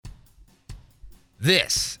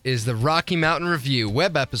This is the Rocky Mountain Review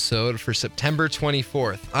web episode for September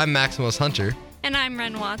 24th. I'm Maximus Hunter. And I'm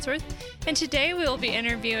Ren Wadsworth. And today we will be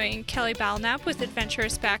interviewing Kelly Balnap with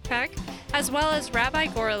Adventurous Backpack, as well as Rabbi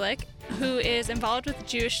Gorelick, who is involved with the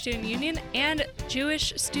Jewish Student Union and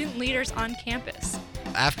Jewish student leaders on campus.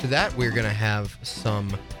 After that, we're going to have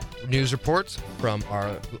some news reports from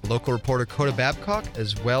our local reporter Coda Babcock,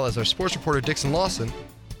 as well as our sports reporter Dixon Lawson,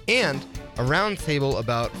 and a roundtable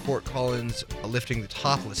about Fort Collins lifting the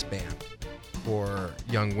topless ban for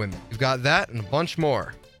young women. We've got that and a bunch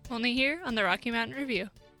more. Only here on the Rocky Mountain Review.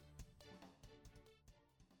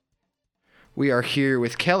 We are here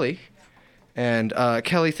with Kelly. And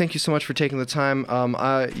Kelly, thank you so much for taking the time.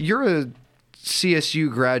 You're a CSU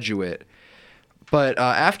graduate, but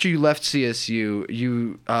after you left CSU,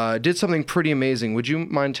 you did something pretty amazing. Would you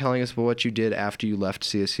mind telling us about what you did after you left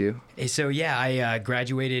CSU? So yeah, I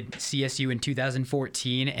graduated CSU in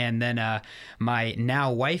 2014, and then my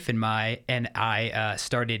now wife and I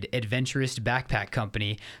started Adventurous Backpack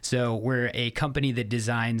Company. So we're a company that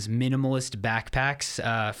designs minimalist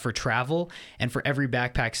backpacks for travel, and for every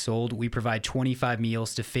backpack sold, we provide 25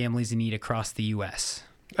 meals to families in need across the U.S.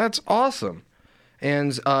 That's awesome.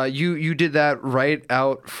 And you did that right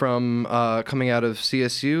out from coming out of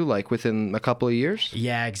CSU, like within a couple of years?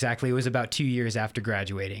 Yeah, exactly. It was about 2 years after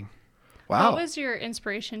graduating. Wow. What was your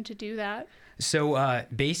inspiration to do that? So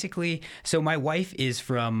basically, my wife is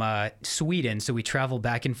from Sweden, so we travel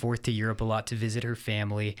back and forth to Europe a lot to visit her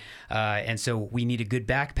family, and so we need a good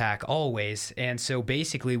backpack always. And so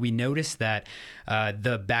basically, we noticed that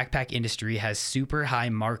the backpack industry has super high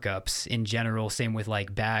markups in general, same with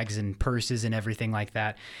like bags and purses and everything like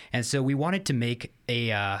that. And so we wanted to make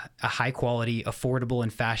a high quality, affordable,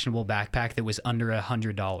 and fashionable backpack that was under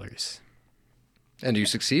 $100. And you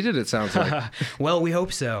succeeded, it sounds like. Well, we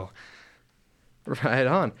hope so. Right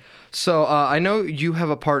on. So I know you have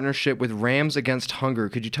a partnership with Rams Against Hunger.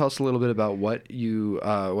 Could you tell us a little bit about what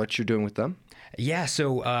you're doing with them? Yeah,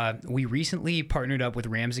 so we recently partnered up with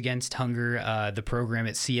Rams Against Hunger, the program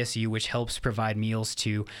at CSU, which helps provide meals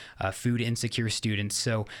to food insecure students.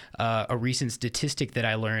 So a recent statistic that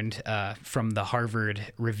I learned from the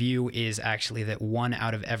Harvard Review is actually that 1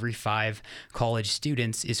 out of every 5 college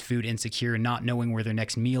students is food insecure, not knowing where their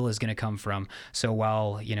next meal is going to come from. So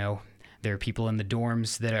while, there are people in the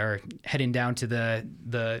dorms that are heading down to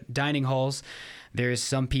the dining halls, there's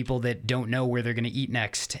some people that don't know where they're going to eat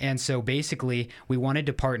next. And so basically, we wanted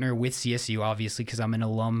to partner with CSU, obviously, because I'm an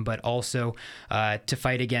alum, but also to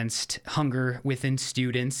fight against hunger within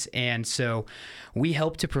students. And so we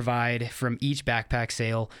help to provide from each backpack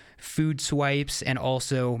sale food swipes, and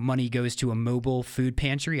also money goes to a mobile food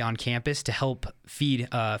pantry on campus to help feed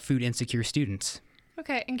food insecure students.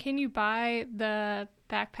 Okay, and can you buy the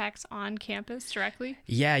backpacks on campus directly?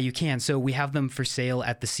 Yeah, you can. So we have them for sale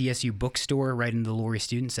at the CSU bookstore right in the Laurie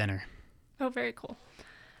Student Center. Oh, very cool.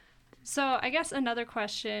 So I guess another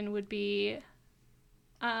question would be,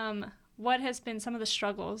 what has been some of the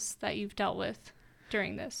struggles that you've dealt with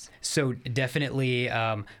during this? So definitely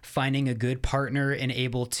finding a good partner and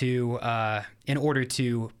able to, in order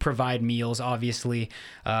to provide meals, obviously,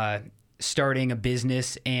 starting a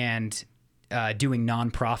business and doing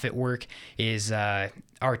nonprofit work is are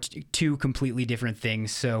two completely different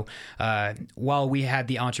things. So while we had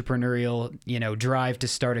the entrepreneurial, drive to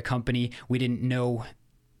start a company, we didn't know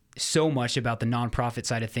so much about the nonprofit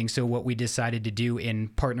side of things. So what we decided to do in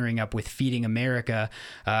partnering up with Feeding America,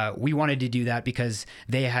 we wanted to do that because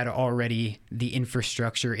they had already the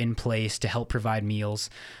infrastructure in place to help provide meals,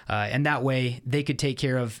 and that way they could take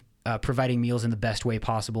care of providing meals in the best way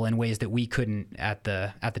possible in ways that we couldn't at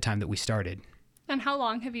the time that we started. And how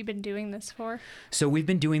long have you been doing this for? So we've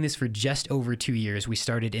been doing this for just over 2 years. We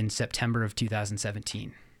started in September of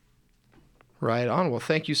 2017. Right on. Well,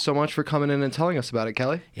 thank you so much for coming in and telling us about it,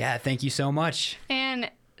 Kelly. Yeah, thank you so much.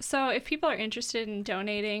 And so if people are interested in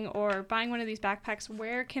donating or buying one of these backpacks,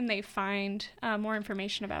 where can they find more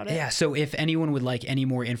information about it? Yeah, so if anyone would like any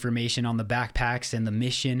more information on the backpacks and the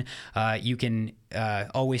mission, you can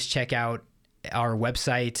always check out our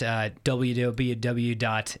website,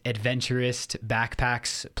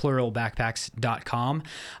 www.adventurousbackpacks.com.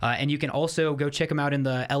 And you can also go check them out in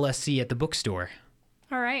the LSC at the bookstore.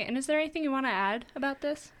 All right. And is there anything you want to add about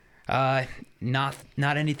this? Not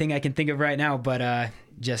anything I can think of right now, but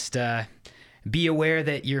just be aware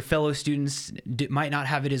that your fellow students might not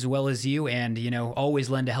have it as well as you, and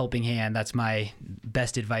always lend a helping hand. That's my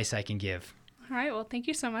best advice I can give. All right. Well, thank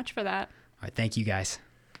you so much for that. All right. Thank you, guys.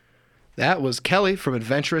 That was Kelly from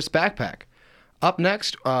Adventurous Backpack. Up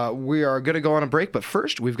next, we are going to go on a break, but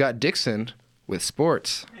first we've got Dixon with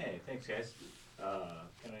sports. Hey, thanks, guys.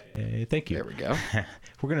 Hey, thank you. There we go.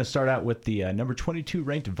 We're going to start out with the number 22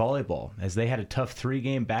 ranked volleyball, as they had a tough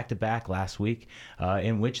 3-game back-to-back last week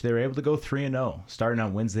in which they were able to go 3-0. Starting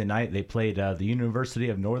on Wednesday night, they played the University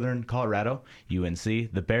of Northern Colorado, UNC.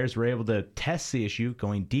 The Bears were able to test CSU,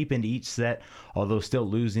 going deep into each set, although still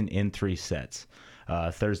losing in 3 sets.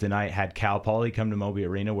 Thursday night had Cal Poly come to Moby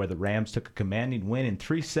Arena, where the Rams took a commanding win in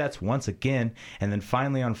 3 sets once again. And then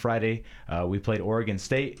finally on Friday, we played Oregon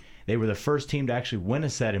State. They were the first team to actually win a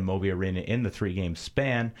set in Moby Arena in the 3-game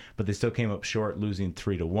span, but they still came up short, losing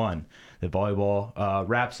 3-1. The volleyball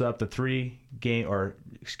wraps up this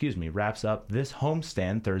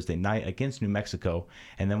homestand Thursday night against New Mexico,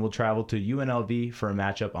 and then we'll travel to UNLV for a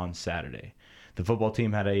matchup on Saturday. The football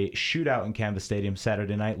team had a shootout in Canvas Stadium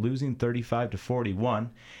Saturday night, losing 35-41.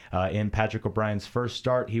 In Patrick O'Brien's first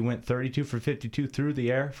start, he went 32 for 52 through the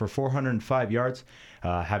air for 405 yards,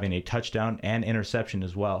 having a touchdown and interception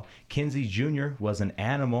as well. Kinsey Jr. was an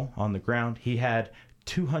animal on the ground. He had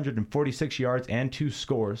 246 yards and 2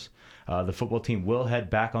 scores. The football team will head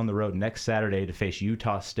back on the road next Saturday to face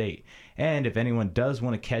Utah State. And if anyone does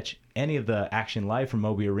want to catch any of the action live from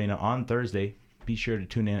Moby Arena on Thursday, be sure to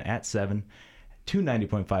tune in at 7 to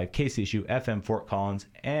 90.5 KCSU FM Fort Collins.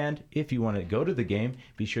 And if you want to go to the game,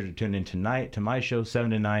 be sure to tune in tonight to my show 7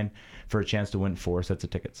 to 9 for a chance to win 4 sets of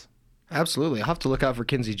tickets. Absolutely. I'll have to look out for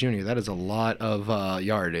Kinsey Jr. That is a lot of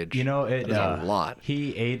yardage. You know, it is a lot.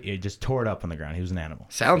 He just tore it up on the ground. He was an animal.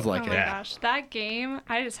 Sounds like Oh it. my gosh, that game,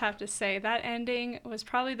 I just have to say, that ending was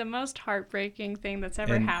probably the most heartbreaking thing that's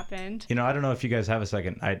ever happened. You know, I don't know if you guys have a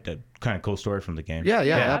second. I had a kind of cool story from the game. Yeah,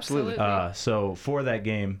 absolutely. So for that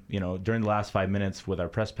game, you know, during the last 5 minutes with our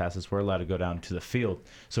press passes, we're allowed to go down to the field.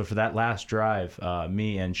 So for that last drive,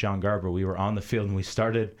 me and Sean Garber, we were on the field, and we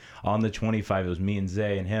started on the 25. It was me and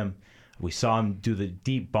Zay and him. We saw him do the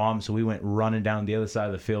deep bomb, so we went running down the other side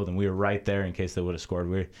of the field, and we were right there in case they would have scored.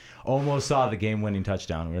 We almost saw the game-winning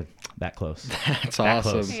touchdown. We were that close. That's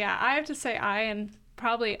awesome. Close. Yeah, I have to say I and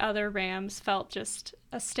probably other Rams felt just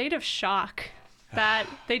a state of shock that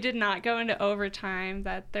they did not go into overtime,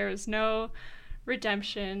 that there was no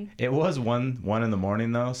redemption. It was 1 in the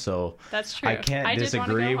morning, though, so that's true. I can't did wanna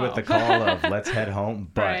disagree go with the home. call of let's head home,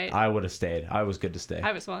 but Right. I would have stayed. I was good to stay.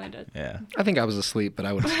 I was willing to. Yeah. I think I was asleep, but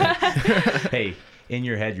I would have Hey, in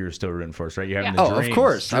your head, you were still rooting for us, right? You're having Yeah. the Oh, dreams, of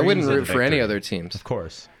course. I wouldn't dreams root of for any victory. other teams. Of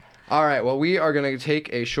course. All right. Well, we are going to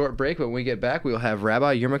take a short break. When we get back, we'll have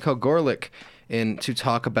Rabbi Yermichael Gorlick in to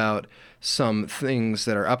talk about some things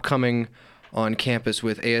that are upcoming on campus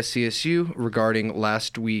with ASCSU regarding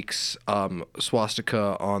last week's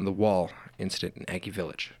swastika on the wall incident in Aggie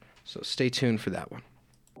Village. So stay tuned for that one.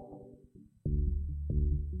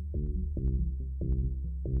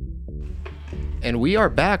 And we are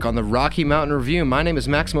back on the Rocky Mountain Review. My name is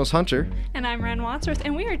Maximus Hunter. And I'm Ren Wadsworth,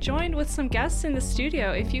 and we are joined with some guests in the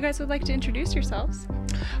studio. If you guys would like to introduce yourselves.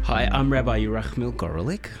 Hi, I'm Rabbi Yerachmiel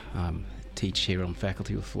Gorelick. I teach here on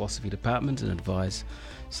Faculty of Philosophy Department and advise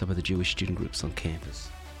some of the Jewish student groups on campus.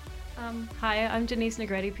 Hi, I'm Denise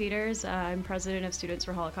Negretti Peters. I'm president of Students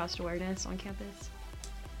for Holocaust Awareness on campus.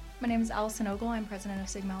 My name is Allison Ogle. I'm president of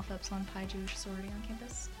Sigma Alpha Epsilon Pi Jewish Sorority on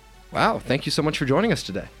campus. Wow, thank you so much for joining us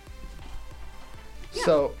today.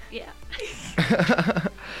 So, Yeah.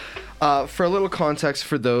 for a little context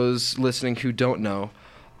for those listening who don't know,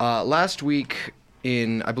 last week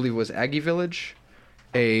in, I believe it was Aggie Village,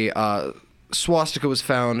 a swastika was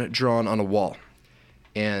found drawn on a wall.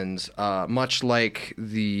 And much like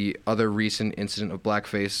the other recent incident of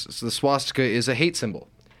blackface, so the swastika is a hate symbol.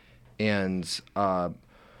 And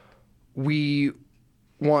we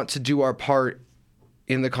want to do our part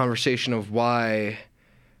in the conversation of why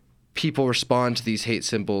people respond to these hate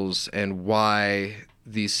symbols and why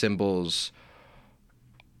these symbols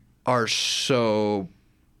are so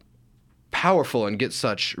powerful and get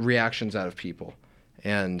such reactions out of people.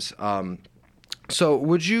 And so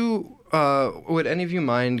would any of you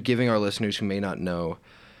mind giving our listeners who may not know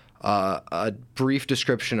a brief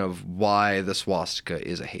description of why the swastika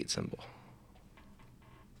is a hate symbol?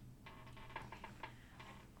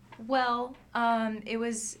 Well, it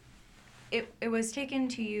was taken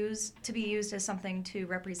to be used as something to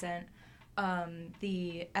represent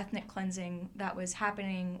the ethnic cleansing that was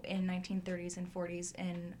happening in 1930s and 40s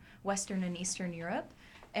in Western and Eastern Europe,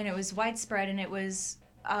 and it was widespread, and it was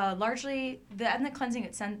largely the ethnic cleansing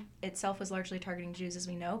itself was largely targeting Jews, as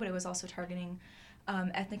we know, but it was also targeting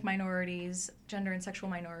ethnic minorities, gender and sexual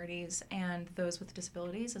minorities, and those with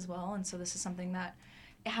disabilities as well. And so this is something that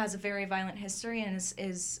has a very violent history and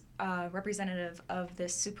is representative of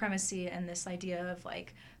this supremacy and this idea of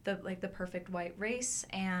the perfect white race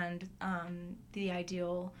and the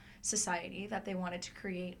ideal society that they wanted to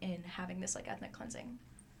create in having this ethnic cleansing.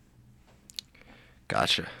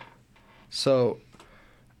 Gotcha. So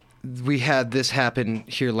we had this happen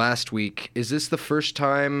here last week. Is this the first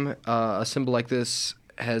time a symbol like this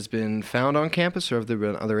has been found on campus, or have there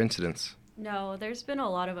been other incidents? No, there's been a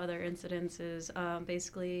lot of other incidences.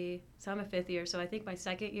 Basically, so I'm a fifth year, so I think my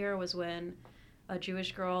second year was when a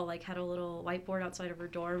Jewish girl had a little whiteboard outside of her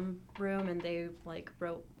dorm room, and they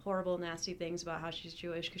wrote horrible, nasty things about how she's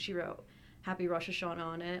Jewish, because she wrote Happy Rosh Hashanah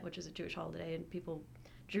on it, which is a Jewish holiday, and people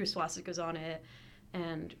drew swastikas on it.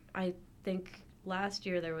 And I think last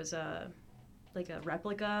year there was a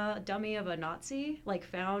replica dummy of a Nazi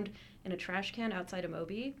found in a trash can outside of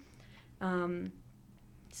Moby.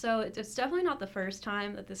 So it's definitely not the first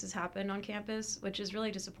time that this has happened on campus, which is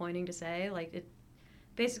really disappointing to say.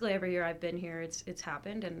 Basically every year I've been here, it's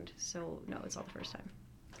happened, and so no, it's not the first time.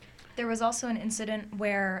 There was also an incident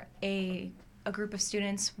where a group of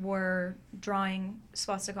students were drawing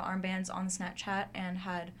swastika armbands on Snapchat and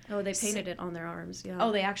had... Oh, they painted it on their arms, yeah.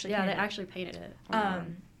 Oh, they actually painted it? Yeah, they actually painted it on their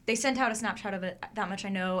arm. They sent out a Snapchat of it, that much I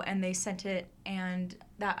know, and they sent it, and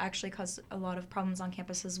that actually caused a lot of problems on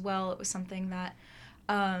campus as well. It was something that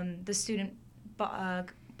the student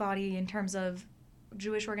body, in terms of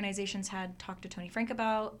Jewish organizations, had talked to Tony Frank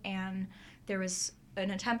about, and there was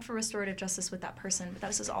an attempt for restorative justice with that person, but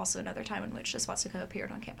this is also another time in which the swastika appeared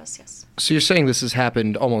on campus, yes. So you're saying this has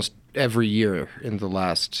happened almost every year in the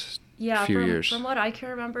last few years? From what I can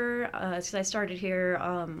remember, because I started here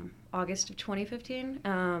August of 2015,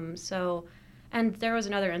 and there was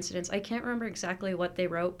another incident. I can't remember exactly what they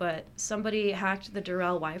wrote, but somebody hacked the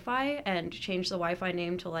Durrell Wi-Fi and changed the Wi-Fi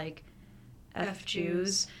name to F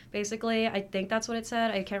Jews, basically. I think that's what it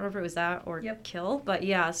said. I can't remember if it was that or kill, but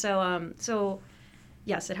yeah. So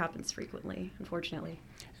yes, it happens frequently, unfortunately.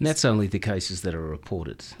 And that's only the cases that are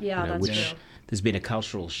reported. Yeah, that's true. There's been a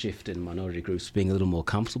cultural shift in minority groups being a little more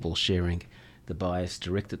comfortable sharing the bias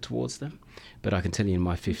directed towards them. But I can tell you, in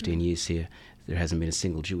my 15 years here, there hasn't been a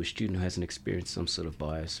single Jewish student who hasn't experienced some sort of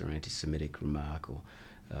bias or anti-Semitic remark or,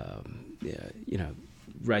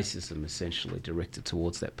 racism essentially directed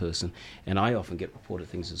towards that person. And I often get reported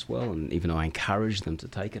things as well, and even though I encourage them to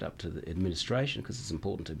take it up to the administration because it's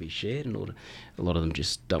important to be shared in order, a lot of them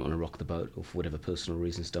just don't want to rock the boat, or for whatever personal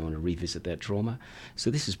reasons don't want to revisit that trauma.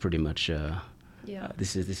 So this is pretty much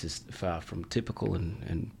this is far from typical,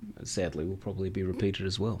 and sadly will probably be repeated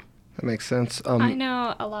as well. That makes sense. I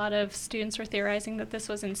know a lot of students were theorizing that this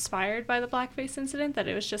was inspired by the blackface incident, that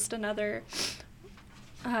it was just another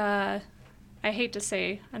I hate to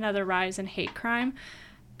say another rise in hate crime,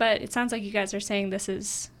 but it sounds like you guys are saying this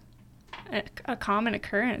is a common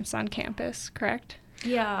occurrence on campus, correct?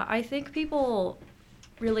 Yeah, I think people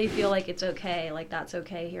really feel like it's okay, that's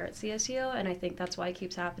okay here at CSU, and I think that's why it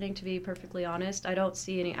keeps happening, to be perfectly honest. I don't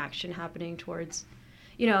see any action happening towards,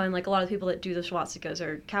 and a lot of people that do the swastikas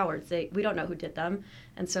are cowards. We don't know who did them,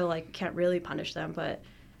 and so can't really punish them, but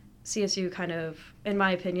CSU kind of, in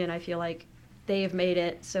my opinion, I feel like they have made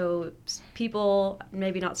it so people,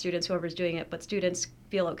 maybe not students, whoever's doing it, but students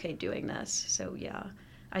feel okay doing this. So yeah,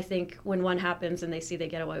 I think when one happens and they see they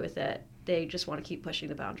get away with it, they just want to keep pushing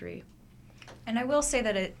the boundary. And I will say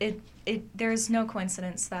that there's no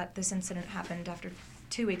coincidence that this incident happened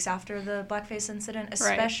 2 weeks after the blackface incident,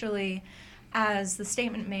 especially as the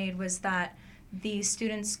statement made was that the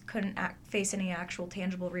students couldn't face any actual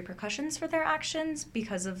tangible repercussions for their actions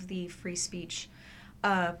because of the free speech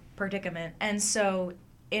predicament. And so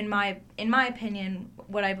in my opinion,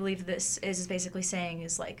 what I believe this is basically saying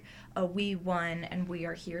is a we won and we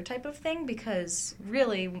are here type of thing, because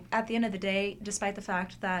really at the end of the day, despite the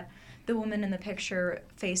fact that the woman in the picture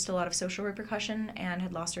faced a lot of social repercussion and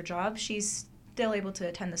had lost her job, she's still able to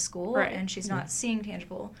attend the school, and she's not seeing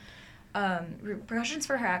tangible repercussions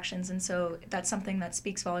for her actions. And so that's something that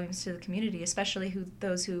speaks volumes to the community, especially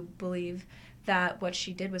those who believe that what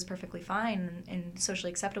she did was perfectly fine and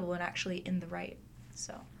socially acceptable and actually in the right.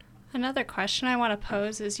 So another question I want to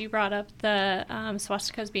pose is, you brought up the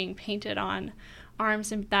swastikas being painted on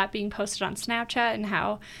arms and that being posted on Snapchat, and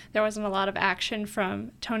how there wasn't a lot of action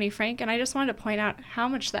from Tony Frank. And I just wanted to point out how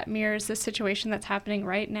much that mirrors the situation that's happening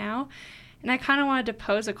right now. And I kind of wanted to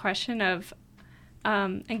pose a question of,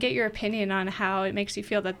 and get your opinion on how it makes you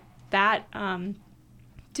feel that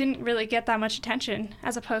didn't really get that much attention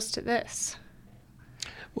as opposed to this.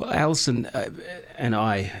 Well, Alison and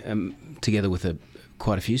I, together with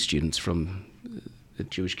quite a few students from the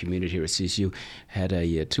Jewish community here at CSU, had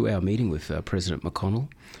a 2-hour meeting with President McConnell.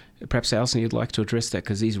 Perhaps, Alison, you'd like to address that,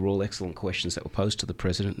 because these were all excellent questions that were posed to the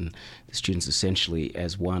President, and the students essentially,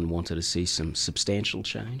 as one, wanted to see some substantial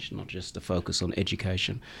change, not just a focus on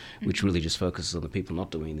education, which really just focuses on the people not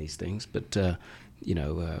doing these things, but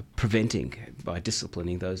preventing by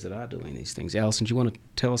disciplining those that are doing these things. Alison, do you want to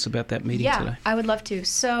tell us about that meeting today? Yeah, I would love to.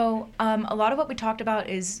 So a lot of what we talked about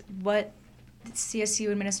is what the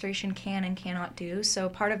CSU administration can and cannot do. So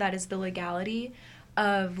part of that is the legality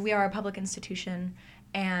of, we are a public institution,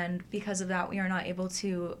 and because of that, we are not able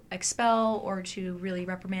to expel or to really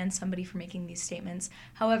reprimand somebody for making these statements.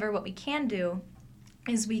 However, what we can do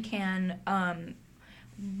is we can,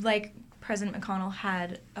 like President McConnell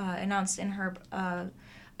had announced in her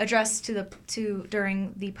address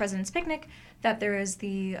during the President's Picnic, that there is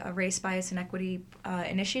the Race, Bias, and Equity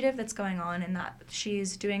initiative that's going on, and that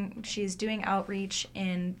she's doing outreach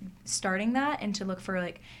in starting that, and to look for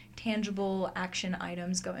like tangible action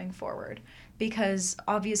items going forward, because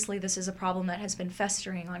obviously this is a problem that has been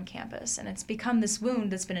festering on campus, and it's become this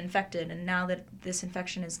wound that's been infected, and now that this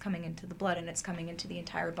infection is coming into the blood and it's coming into the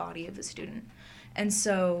entire body of the student. And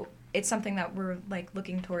so it's something that we're like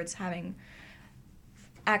looking towards having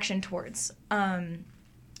action towards.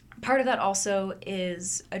 Part of that also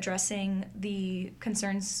is addressing the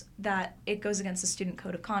concerns that it goes against the student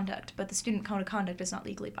code of conduct, but the student code of conduct is not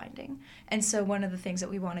legally binding. And so one of the things that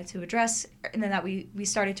we wanted to address, and then that we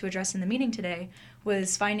started to address in the meeting today,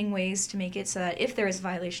 was finding ways to make it so that if there is a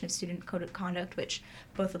violation of student code of conduct, which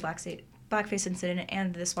both the blackface incident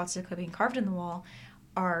and the swastika being carved in the wall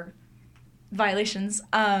are violations,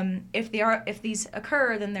 if these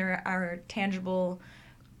occur, then there are tangible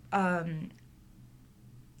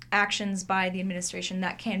actions by the administration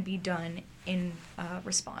that can be done in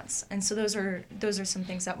response. And so those are some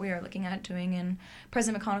things that we are looking at doing. And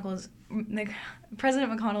President McConnell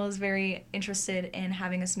is very interested in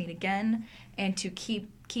having us meet again and to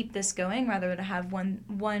keep this going, rather than have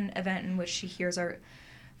one event in which she hears our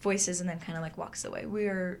voices and then kind of like walks away.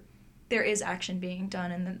 There is action being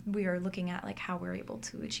done, and then we are looking at like how we're able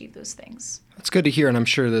to achieve those things. That's good to hear, and I'm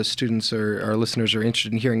sure the students or our listeners are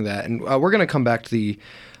interested in hearing that. And we're going to come back to the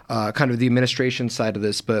kind of the administration side of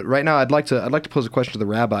this, but right now I'd like to pose a question to the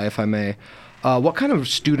rabbi, if I may. What kind of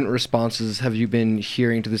student responses have you been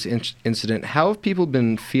hearing to this incident? How have people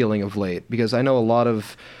been feeling of late? Because I know a lot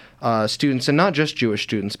of students, and not just Jewish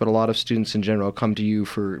students, but a lot of students in general, come to you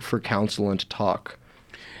for counsel and to talk.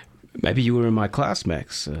 Maybe you were in my class,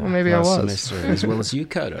 Max. Well, maybe I was. Semester, as well as you,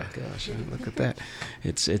 Coda. Gosh, look at that.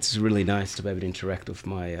 It's really nice to be able to interact with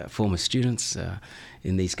my former students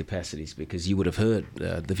in these capacities, because you would have heard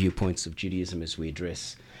the viewpoints of Judaism as we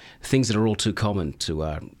address things that are all too common to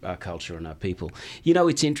our culture and our people. You know,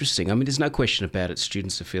 it's interesting. I mean, there's no question about it.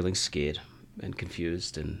 Students are feeling scared and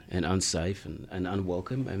confused and unsafe and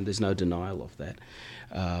unwelcome, and there's no denial of that.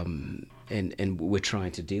 And we're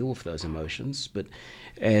trying to deal with those emotions. But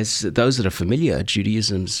as those that are familiar,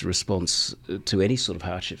 Judaism's response to any sort of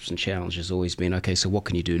hardships and challenge has always been, okay, so what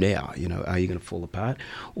can you do now? You know, are you going to fall apart,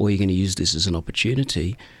 or are you going to use this as an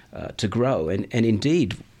opportunity to grow? And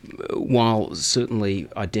indeed, while certainly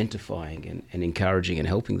identifying and encouraging and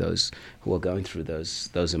helping those who are going through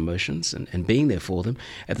those emotions and being there for them,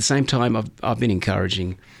 at the same time, I've been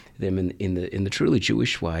encouraging them in the truly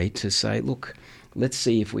Jewish way to say, look, let's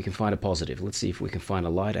see if we can find a positive. Let's see if we can find a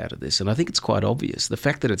light out of this. And I think it's quite obvious. The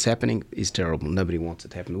fact that it's happening is terrible. Nobody wants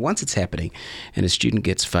it to happen. But once it's happening and a student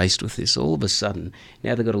gets faced with this, all of a sudden,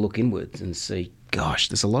 now they've got to look inwards and see, gosh,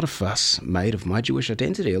 there's a lot of fuss made of my Jewish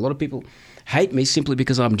identity. A lot of people hate me simply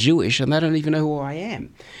because I'm Jewish and they don't even know who I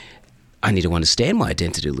am. I need to understand my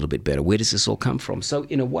identity a little bit better. Where does this all come from? So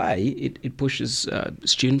in a way, it pushes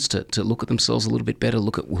students to look at themselves a little bit better,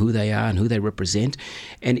 look at who they are and who they represent.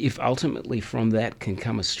 And if ultimately from that can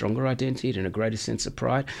come a stronger identity and a greater sense of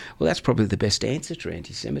pride, well, that's probably the best answer to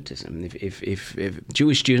anti-Semitism. If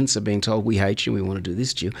Jewish students are being told, we hate you, we want to do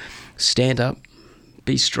this to you, stand up,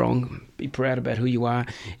 be strong, be proud about who you are,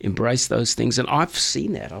 embrace those things. And I've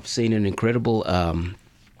seen that. I've seen an incredible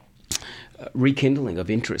rekindling of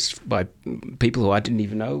interest by people who I didn't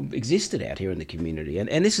even know existed out here in the community.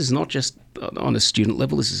 And this is not just on a student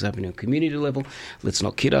level, this is happening on a community level. Let's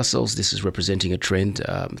not kid ourselves. This is representing a trend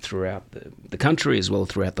throughout the country as well as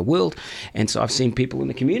throughout the world. And so I've seen people in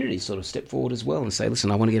the community sort of step forward as well and say, listen,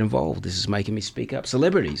 I want to get involved. This is making me speak up.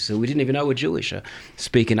 Celebrities who we didn't even know were Jewish are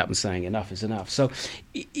speaking up and saying enough is enough. So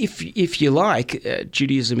if you like,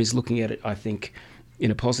 Judaism is looking at it, I think, in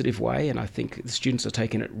a positive way, and I think the students are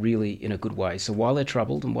taking it really in a good way. So while they're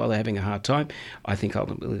troubled and while they're having a hard time, I think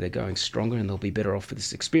ultimately they're going stronger and they'll be better off for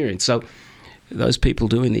this experience. So those people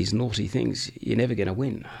doing these naughty things, you're never going to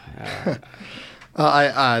win.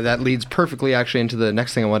 That leads perfectly actually into the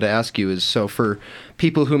next thing I wanted to ask you is, so for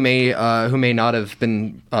people who may not have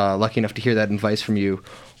been lucky enough to hear that advice from you,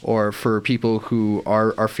 or for people who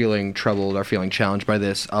are feeling troubled, are feeling challenged by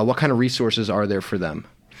this, what kind of resources are there for them?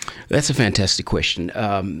 That's a fantastic question.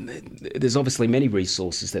 There's obviously many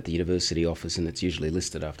resources that the university offers, and it's usually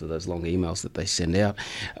listed after those long emails that they send out.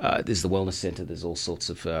 There's the Wellness Centre. There's all sorts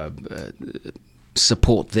of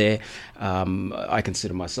support there. I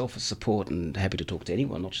consider myself a support and happy to talk to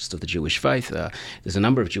anyone, not just of the Jewish faith. There's a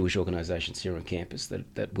number of Jewish organisations here on campus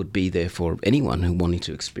that would be there for anyone who wanting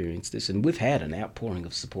to experience this. And we've had an outpouring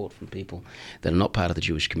of support from people that are not part of the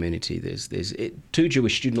Jewish community. There's two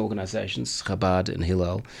Jewish student organisations, Chabad and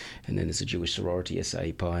Hillel, and then there's a Jewish sorority,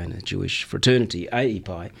 SAE Pi, and a Jewish fraternity, AE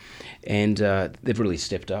Pi. And they've really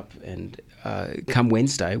stepped up. And come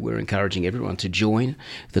Wednesday, we're encouraging everyone to join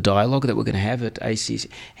the dialogue that we're going to have at ACS.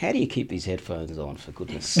 How do you keep these headphones on, for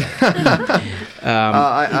goodness sake?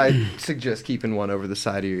 I suggest keeping one over the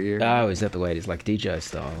side of your ear. Oh, is that the way it is, like DJ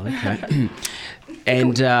style? Okay.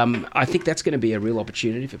 And I think that's going to be a real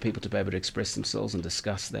opportunity for people to be able to express themselves and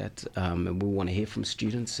discuss that. And we want to hear from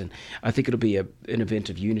students. And I think it'll be an event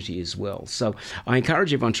of unity as well. So I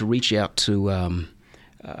encourage everyone to reach out to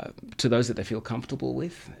those that they feel comfortable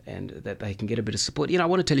with and that they can get a bit of support. I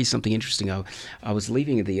want to tell you something interesting. I was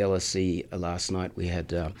leaving the LSE last night. We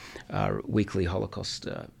had our weekly Holocaust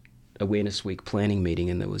Awareness Week planning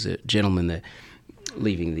meeting, and there was a gentleman there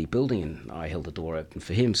leaving the building, and I held the door open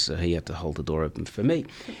for him, so he had to hold the door open for me.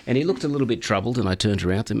 And he looked a little bit troubled, and I turned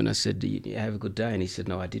around to him and I said, "Do you have a good day?" And he said,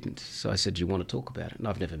 "No, I didn't." So I said, "Do you want to talk about it?" And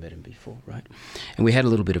I've never met him before, right? And we had a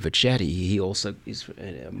little bit of a chat. He also is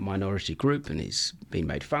a minority group, and he's been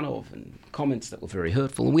made fun of, and comments that were very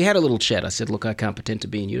hurtful. And we had a little chat. I said, "Look, I can't pretend to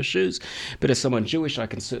be in your shoes, but as someone Jewish, I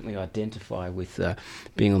can certainly identify with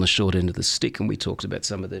being on the short end of the stick." And we talked about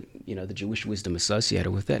some of the, the Jewish wisdom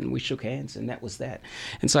associated with that, and we shook hands, and that was that.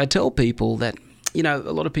 And so I tell people that, a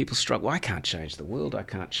lot of people struggle. I can't change the world. I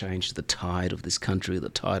can't change the tide of this country, the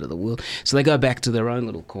tide of the world. So they go back to their own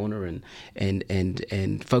little corner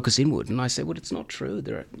and focus inward. And I say, well, it's not true.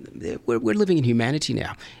 We're living in humanity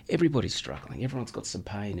now. Everybody's struggling. Everyone's got some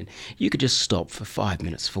pain. And you could just stop for 5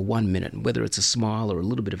 minutes, for 1 minute, and whether it's a smile or a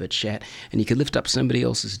little bit of a chat, and you could lift up somebody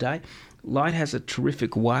else's day. Light has a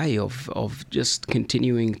terrific way of just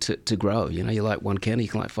continuing to grow. You light one candle, you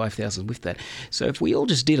can light 5,000 with that. So if we all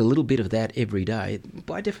just did a little bit of that every day,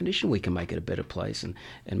 by definition we can make it a better place and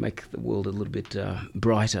make the world a little bit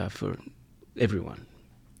brighter for everyone.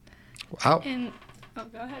 Wow. Go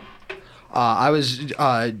ahead.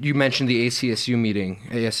 You mentioned the ASCSU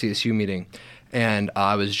meeting, and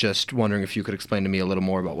I was just wondering if you could explain to me a little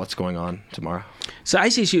more about what's going on tomorrow. So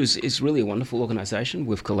ACSU is really a wonderful organisation.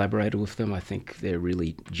 We've collaborated with them. I think they're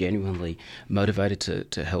really genuinely motivated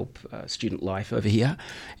to help student life over here.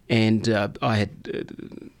 And there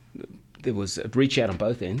was a reach out on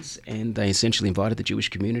both ends, and they essentially invited the Jewish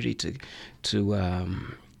community to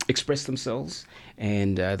express themselves,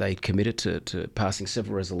 and they committed to passing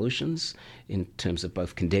several resolutions in terms of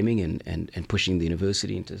both condemning and pushing the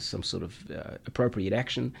university into some sort of appropriate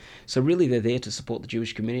action. So really they're there to support the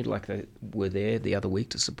Jewish community, like they were there the other week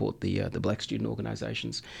to support the black student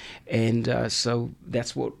organisations. And so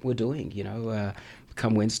that's what we're doing.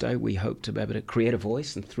 Come Wednesday, we hope to be able to create a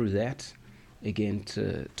voice, and through that, again,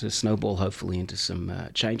 to snowball hopefully into some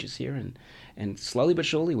changes here, and slowly but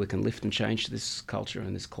surely we can lift and change this culture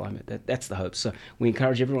and this climate. That's the hope. So we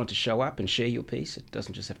encourage everyone to show up and share your piece. It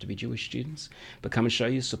doesn't just have to be Jewish students, but come and show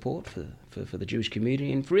your support for the Jewish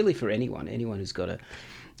community, and really for anyone who's got a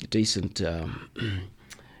decent,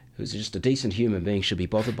 who's just a decent human being should be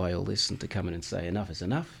bothered by all this, and to come in and say enough is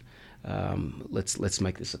enough. Let's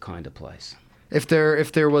make this a kinder place. If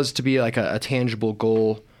there was to be like a tangible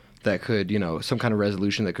goal that could, some kind of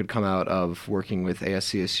resolution that could come out of working with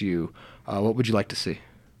ASCSU, what would you like to see?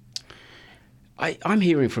 I'm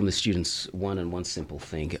hearing from the students one simple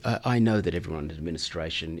thing. I know that everyone in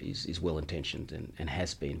administration is well-intentioned and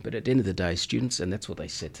has been, but at the end of the day, students, and that's what they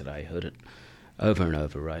said today, I heard it over and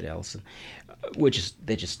over, right, Alison?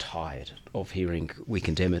 They're just tired of hearing, we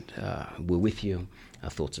condemn it, we're with you, our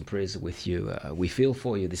thoughts and prayers are with you, we feel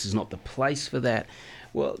for you, this is not the place for that.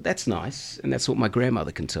 Well, that's nice, and that's what my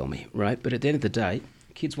grandmother can tell me, right? But at the end of the day,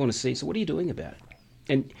 kids want to see, so what are you doing about it?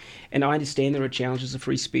 And I understand there are challenges of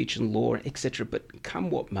free speech and law, etc., but come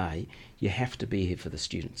what may, you have to be here for the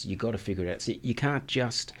students. You've got to figure it out. So you can't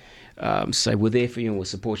just say, we're there for you and we'll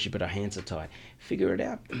support you, but our hands are tied. Figure it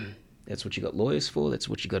out. That's what you got lawyers for. That's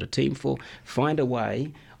what you got a team for. Find a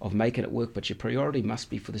way of making it work, but your priority must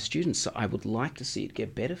be for the students. So I would like to see it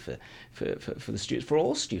get better for the students, for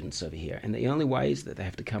all students over here. And the only way is that they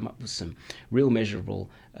have to come up with some real measurable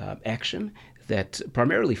action. that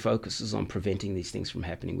primarily focuses on preventing these things from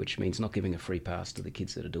happening, which means not giving a free pass to the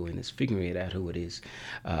kids that are doing this, figuring it out who it is,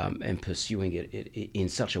 and pursuing it in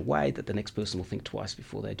such a way that the next person will think twice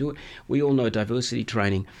before they do it. We all know diversity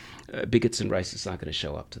training, bigots and racists aren't going to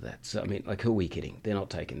show up to that. So, I mean, like, who are we kidding? They're not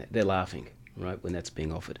taking that. They're laughing, right, when that's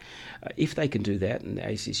being offered. If they can do that, and the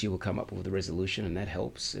ACSU will come up with a resolution, and that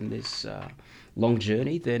helps in this long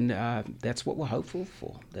journey, then that's what we're hopeful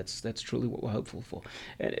for. That's truly what we're hopeful for.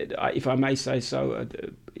 And if I may say so,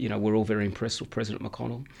 we're all very impressed with President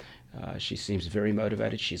McConnell. She seems very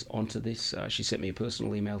motivated. She's onto this. She sent me a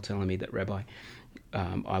personal email telling me that, Rabbi,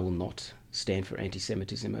 I will not stand for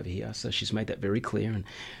anti-Semitism over here. So she's made that very clear, and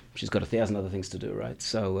she's got 1,000 other things to do, right?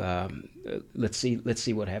 So let's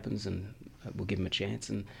see what happens, and we'll give them a chance.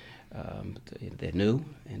 And they're new,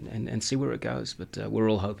 and see where it goes. But we're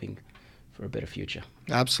all hoping for a better future.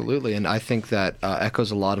 Absolutely, and I think that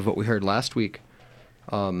echoes a lot of what we heard last week,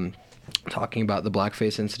 talking about the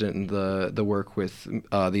blackface incident and the work with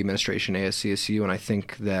the administration ASCSU, and I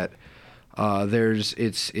think that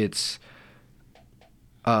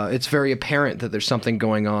it's very apparent that there's something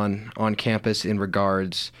going on campus in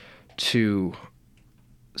regards to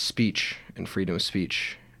speech and freedom of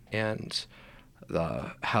speech, and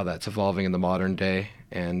how that's evolving in the modern day,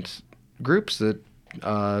 and groups that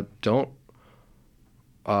don't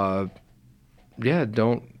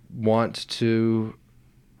want to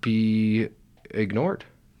be ignored,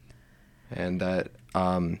 and that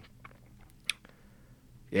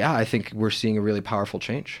I think we're seeing a really powerful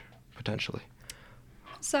change potentially.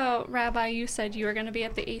 So, Rabbi, you said you were going to be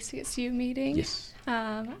at the ACSU meeting. Yes.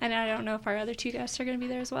 And I don't know if our other two guests are going to be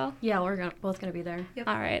there as well. Yeah, we're both going to be there. Yep.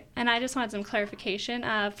 All right. And I just wanted some clarification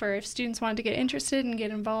for if students wanted to get interested and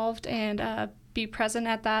get involved and be present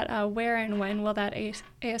at that. Where and when will that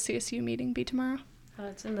ASCSU meeting be tomorrow?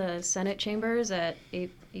 It's in the Senate chambers at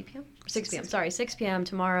 8 p.m.? 6 p.m. Sorry, 6 p.m.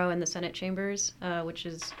 tomorrow in the Senate chambers, which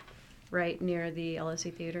is right near the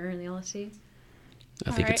LSE Theater in the LSE.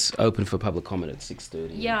 I think it's open for public comment at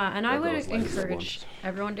 6:30. Yeah, and I would encourage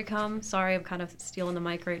everyone to come. Sorry, I'm kind of stealing the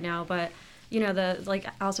mic right now, but like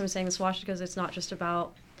Allison was saying, the swastika, it's not just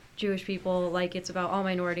about Jewish people. Like, it's about all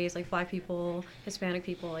minorities, like Black people, Hispanic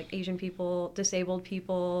people, like Asian people, disabled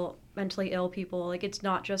people, mentally ill people. Like, it's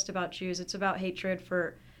not just about Jews. It's about hatred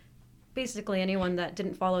for basically anyone that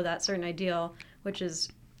didn't follow that certain ideal, which is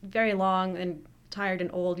very long and tired and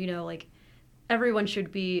old. Like, everyone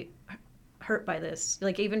should be hurt by this.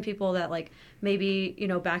 Like, even people that, like, maybe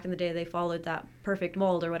back in the day they followed that perfect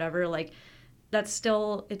mold or whatever, like, it's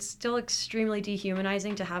still extremely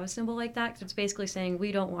dehumanizing to have a symbol like that, because it's basically saying,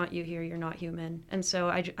 we don't want you here, you're not human. And so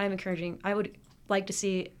I'm encouraging, I would like to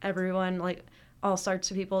see everyone, like all sorts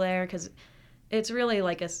of people there, because it's really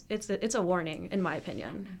like it's a warning, in my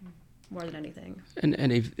opinion, more than anything.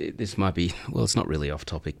 And if this might be, well, it's not really off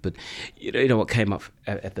topic, but what came up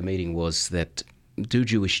at the meeting was that, do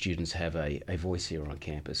Jewish students have a voice here on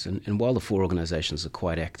campus? And while the four organisations are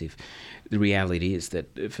quite active, the reality is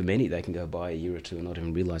that for many, they can go by a year or two and not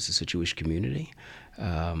even realise it's a Jewish community.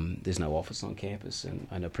 There's no office on campus, and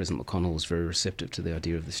I know President McConnell was very receptive to the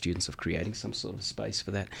idea of the students of creating some sort of space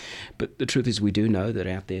for that. But the truth is, we do know that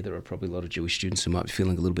out there are probably a lot of Jewish students who might be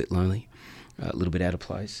feeling a little bit lonely, a little bit out of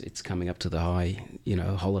place. It's coming up to the high,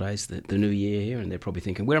 holidays, the new year here, and they're probably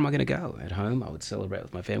thinking, where am I going to go? At home, I would celebrate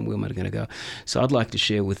with my family. Where am I going to go? So I'd like to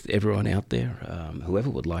share with everyone out there,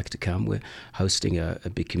 whoever would like to come. We're hosting a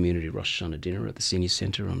big community Rosh Hashanah dinner at the Senior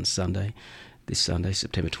Centre on Sunday, this Sunday,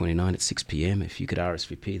 September 29 at 6 p.m. If you could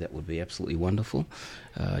RSVP, that would be absolutely wonderful.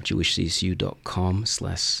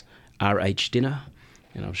 jewishcsu.com/RHdinner.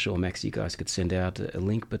 And I'm sure, Max, you guys could send out a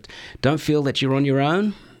link. But don't feel that you're on your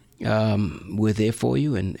own. We're there for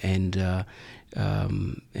you, and we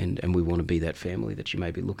want to be that family that you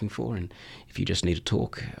may be looking for. And if you just need to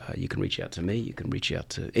talk, you can reach out to me. You can reach out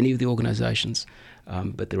to any of the organisations.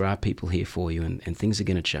 But there are people here for you, and things are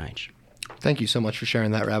going to change. Thank you so much for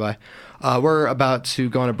sharing that, Rabbi. We're about to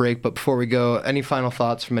go on a break, but before we go, any final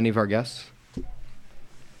thoughts from any of our guests?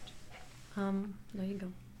 No, you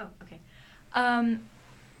go. Oh, okay.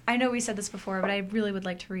 I know we said this before, but I really would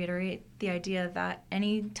like to reiterate the idea that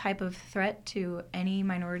any type of threat to any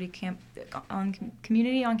minority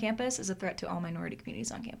community on campus is a threat to all minority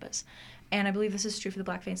communities on campus. And I believe this is true for the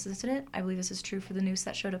blackface incident. I believe this is true for the noose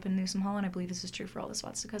that showed up in Newsom Hall, and I believe this is true for all the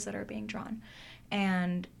swastikas that are being drawn.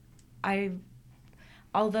 And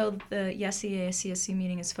although the CSU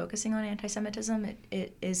meeting is focusing on anti-Semitism,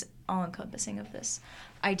 it is all-encompassing of this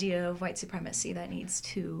idea of white supremacy that needs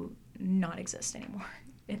to not exist anymore,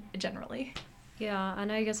 generally. Yeah,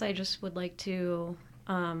 and I guess I just would like to,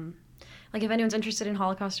 if anyone's interested in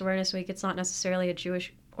Holocaust Awareness Week, it's not necessarily a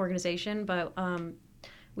Jewish organization, but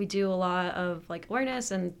we do a lot of like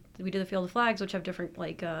awareness, and we do the Field of Flags, which have different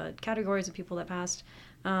like categories of people that passed.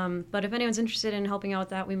 But if anyone's interested in helping out with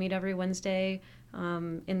that, we meet every Wednesday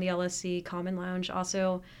in the LSC Common Lounge.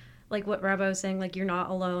 Also, like what Rabbi was saying, like you're not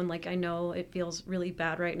alone. Like I know it feels really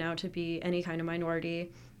bad right now to be any kind of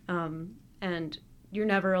minority, and you're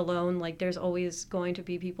never alone. Like there's always going to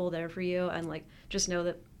be people there for you, and like just know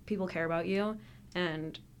that people care about you,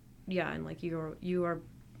 and yeah, and like you are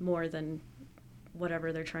more than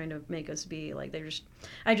whatever they're trying to make us be. Like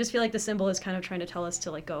I just feel like the symbol is kind of trying to tell us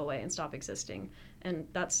to like go away and stop existing, and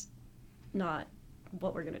that's not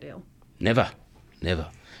what we're gonna do. Never.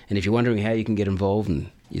 And if you're wondering how you can get involved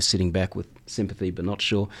and you're sitting back with sympathy but not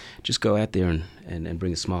sure, just go out there and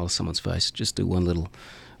bring a smile to someone's face. Just do one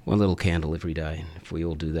little candle every day. If we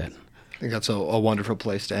all do that, I think that's a wonderful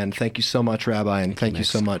place to end. Thank you so much, Rabbi, and thank you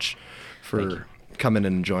so much for coming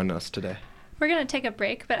in and joining us today. We're going to take a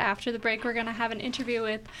break, but after the break, we're going to have an interview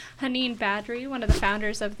with Haneen Badri, one of the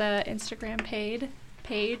founders of the Instagram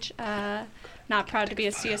page, Not Proud to be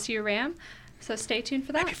a CSU Ram. So stay tuned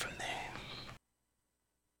for that. Maybe from there.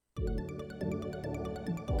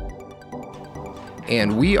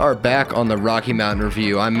 And we are back on the Rocky Mountain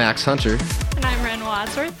Review. I'm Max Hunter. And I'm Ren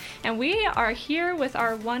Wadsworth. And we are here with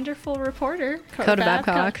our wonderful reporter, Coda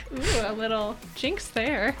Babcock. Ooh, a little jinx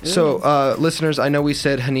there. So, listeners, I know we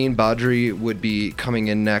said Haneen Badri would be coming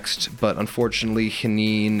in next, but unfortunately,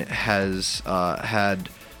 Haneen has had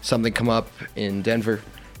something come up in Denver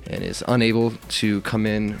and is unable to come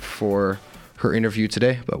in for her interview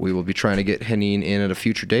today, but we will be trying to get Haneen in at a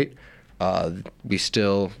future date. We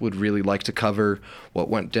still would really like to cover what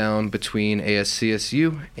went down between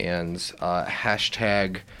ASCSU and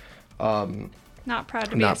hashtag Not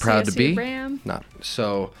proud to be a CSU Ram.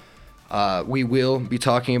 We will be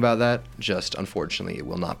talking about that, just unfortunately it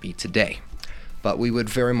will not be today. But we would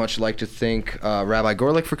very much like to thank Rabbi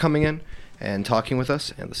Gorelick for coming in and talking with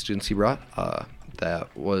us and the students he brought.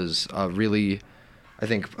 That was really, I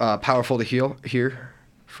think, powerful to hear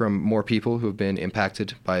from more people who have been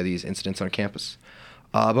impacted by these incidents on campus.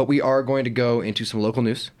 But we are going to go into some local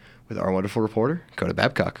news with our wonderful reporter, Coda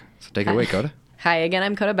Babcock. So take it away, Coda. Hi again,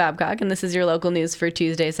 I'm Coda Babcock, and this is your local news for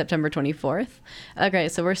Tuesday, September 24th. Okay,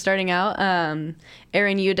 so we're starting out.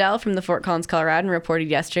 Aaron Udell from the Fort Collins, Colorado, reported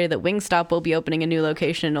yesterday that Wingstop will be opening a new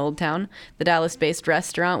location in Old Town. The Dallas-based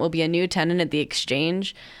restaurant will be a new tenant at the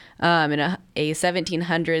Exchange, in a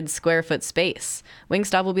 1,700 square foot space.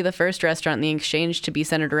 Wingstop will be the first restaurant in the Exchange to be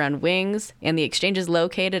centered around wings, and the Exchange is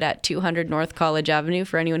located at 200 North College Avenue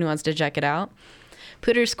for anyone who wants to check it out.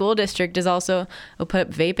 Poudre School District has also put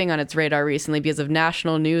vaping on its radar recently because of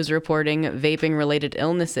national news reporting vaping-related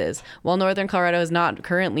illnesses. While Northern Colorado has not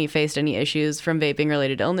currently faced any issues from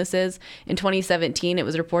vaping-related illnesses, in 2017 it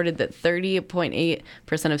was reported that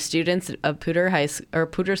 30.8% of students of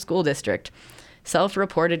Poudre School District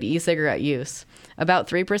self-reported e-cigarette use, about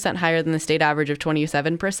 3% higher than the state average of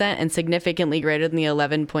 27% and significantly greater than the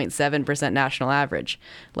 11.7% national average.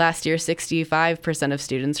 Last year, 65% of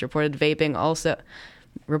students reported vaping also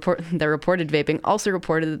reported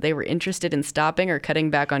that they were interested in stopping or cutting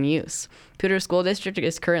back on use. Poudre School District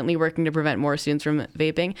is currently working to prevent more students from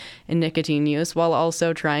vaping and nicotine use while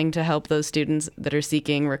also trying to help those students that are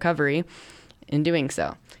seeking recovery in doing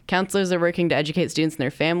so. Counselors are working to educate students and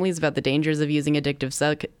their families about the dangers of using addictive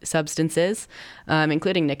substances,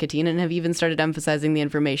 including nicotine, and have even started emphasizing the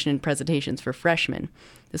information in presentations for freshmen.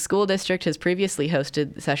 The school district has previously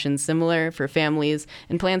hosted sessions similar for families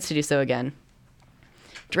and plans to do so again.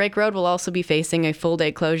 Drake Road will also be facing a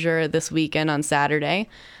full-day closure this weekend on Saturday,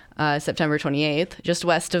 September 28th, just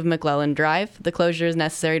west of McClellan Drive. The closure is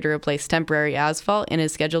necessary to replace temporary asphalt and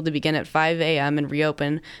is scheduled to begin at 5 a.m. and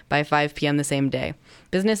reopen by 5 p.m. the same day.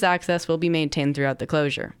 Business access will be maintained throughout the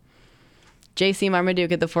closure. J.C.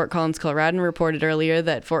 Marmaduke at the Fort Collins Coloradan reported earlier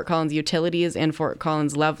that Fort Collins Utilities and Fort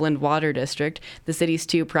Collins Loveland Water District, the city's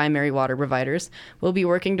two primary water providers, will be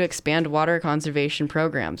working to expand water conservation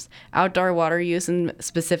programs. Outdoor water use, and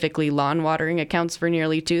specifically lawn watering, accounts for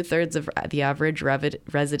nearly 2/3 of the average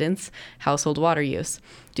residents' household water use.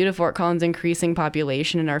 Due to Fort Collins' increasing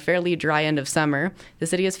population and our fairly dry end of summer, the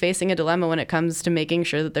city is facing a dilemma when it comes to making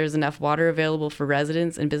sure that there's enough water available for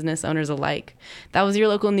residents and business owners alike. That was your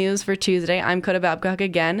local news for Tuesday. I'm Coda Babcock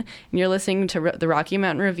again, and you're listening to the Rocky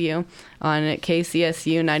Mountain Review on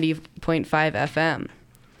KCSU 90.5 FM.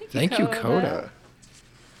 Thank you, Coda.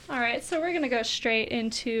 All right, so we're going to go straight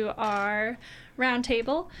into our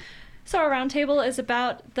roundtable. So our roundtable is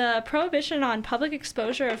about the prohibition on public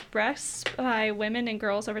exposure of breasts by women and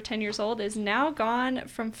girls over 10 years old is now gone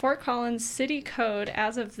from Fort Collins City Code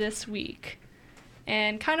as of this week.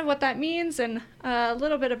 and kind of what that means and a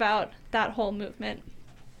little bit about that whole movement.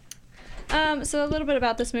 So a little bit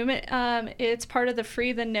about this movement. It's part of the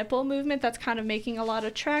Free the Nipple movement that's kind of making a lot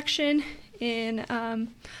of traction in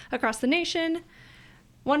across the nation.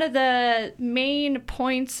 One of the main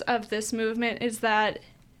points of this movement is that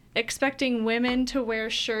expecting women to wear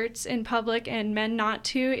shirts in public and men not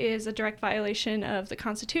to is a direct violation of the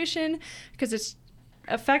Constitution because it's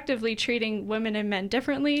effectively treating women and men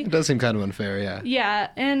differently. It does seem kind of unfair, yeah. Yeah,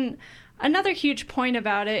 and another huge point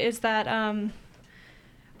about it is that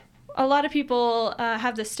a lot of people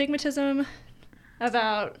have this stigmatism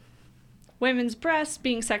about women's breasts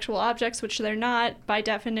being sexual objects, which they're not. By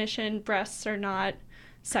definition, breasts are not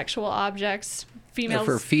sexual objects. They're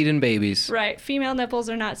for feeding babies. Right. Female nipples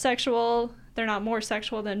are not sexual. They're not more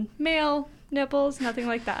sexual than male nipples, nothing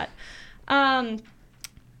like that.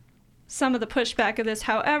 Some of the pushback of this,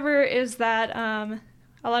 however, is that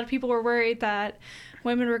a lot of people were worried that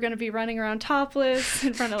women were going to be running around topless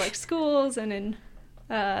in front of like schools and in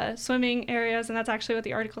swimming areas, and that's actually what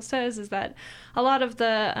the article says, is that a lot of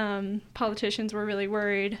the politicians were really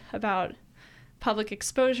worried about public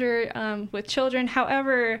exposure with children.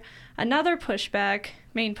 However, another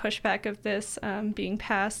main pushback of this being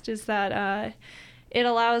passed is that it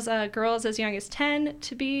allows girls as young as 10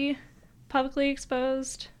 to be publicly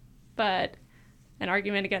exposed, but an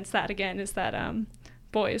argument against that again is that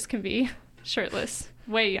boys can be shirtless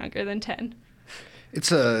way younger than 10.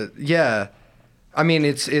 Yeah. I mean,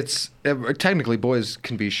 it's technically boys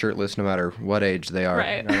can be shirtless no matter what age they are.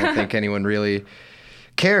 Right. I don't think anyone really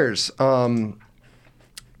cares. And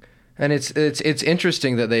it's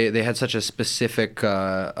interesting that they had such a specific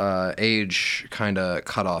age kind of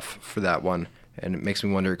cutoff for that one, and it makes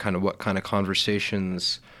me wonder kind of what kind of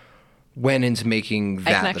conversations went into making that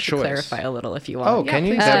I can the actually choice. clarify a little if you want. Oh, can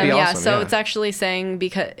you? please. That'd be awesome. Yeah, so it's actually saying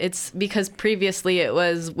because previously it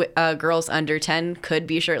was girls under 10 could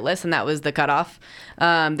be shirtless, and that was the cutoff.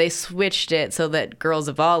 They switched it so that girls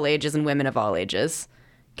of all ages and women of all ages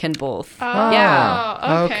can both. Oh,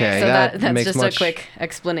 okay. So that that's makes just much- a quick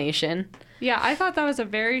explanation. Yeah, I thought that was a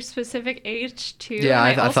very specific age too. Yeah,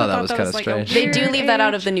 and I also thought that was kinda like, strange. a They do weird leave that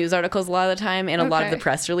out age. of the news articles a lot of the time and a lot of the Okay.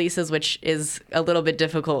 press releases, which is a little bit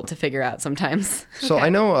difficult to figure out sometimes. So Okay. I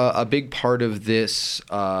know a big part of this,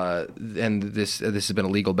 and this has been a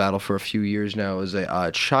legal battle for a few years now, is a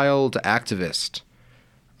child activist.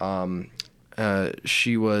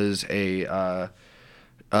 She was a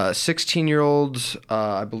 16-year-old,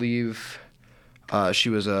 I believe. She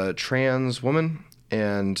was a trans woman,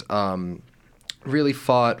 and really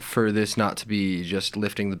fought for this not to be just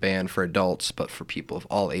lifting the ban for adults, but for people of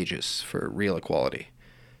all ages, for real equality,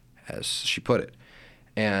 as she put it.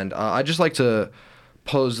 And I'd just like to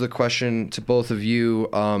pose the question to both of you.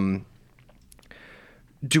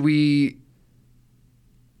 Do we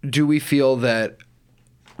feel that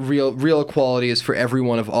real equality is for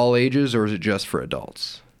everyone of all ages, or is it just for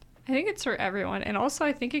adults? I think it's for everyone, and also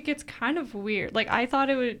I think it gets kind of weird. Like I thought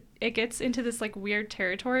it gets into this like weird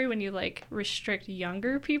territory when you like restrict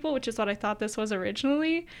younger people, which is what I thought this was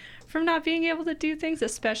originally, from not being able to do things,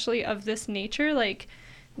 especially of this nature. Like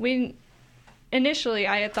when initially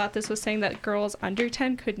I had thought this was saying that girls under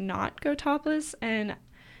 10 could not go topless, and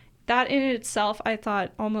that in itself I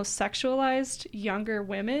thought almost sexualized younger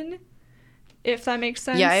women, if that makes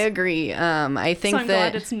sense. Yeah, I agree. I think so I'm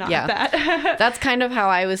glad it's not that. That's kind of how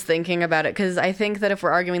I was thinking about it, because I think that if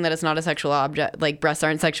we're arguing that it's not a sexual object, like breasts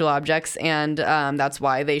aren't sexual objects, and that's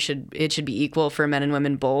why it should be equal for men and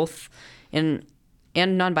women both, and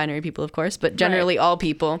non-binary people, of course, but generally all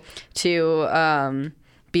people to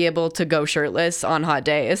be able to go shirtless on hot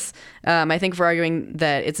days. I think if we're arguing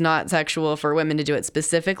that it's not sexual for women to do it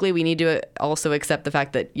specifically, we need to also accept the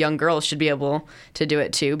fact that young girls should be able to do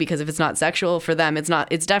it too, because if it's not sexual for them, it's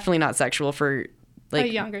definitely not sexual for like a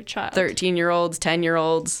younger child. 13-year-olds,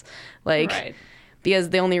 10-year-olds, like, Right.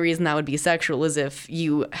 because the only reason that would be sexual is if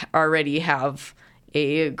you already have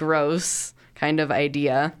a gross kind of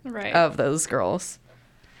idea Right. of those girls.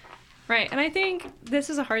 Right, and I think this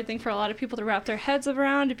is a hard thing for a lot of people to wrap their heads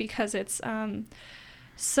around, because it's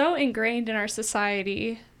so ingrained in our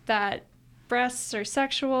society that breasts are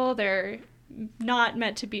sexual, they're not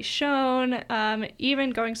meant to be shown, even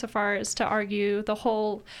going so far as to argue the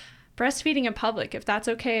whole breastfeeding in public, if that's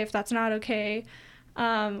okay, if that's not okay,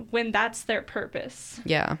 when that's their purpose.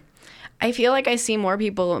 Yeah. I feel like I see more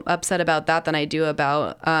people upset about that than I do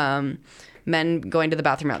about men going to the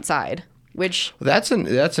bathroom outside, which That's an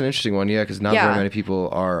interesting one, yeah, because not Yeah. very many people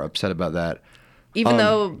are upset about that. even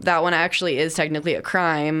though that one actually is technically a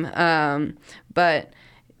crime, but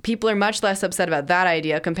people are much less upset about that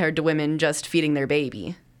idea compared to women just feeding their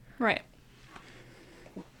baby. Right.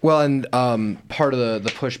 Well, and part of the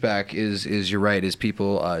pushback is you're right, is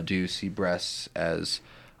people do see breasts as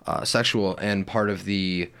sexual, and part of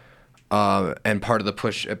the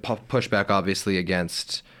pushback obviously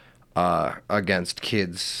against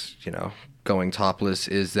kids, going topless,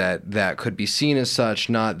 is that could be seen as such,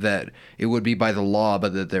 not that it would be by the law,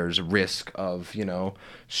 but that there's a risk of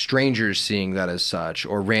strangers seeing that as such,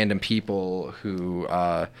 or random people who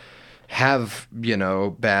have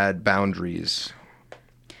bad boundaries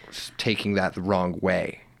taking that the wrong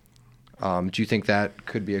way. Do you think that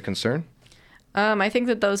could be a concern? I think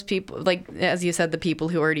that those people, like, as you said, the people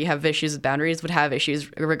who already have issues with boundaries would have issues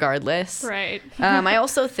regardless. Right. I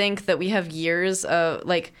also think that we have years of,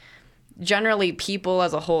 generally people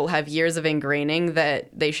as a whole have years of ingraining that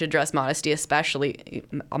they should dress modestly,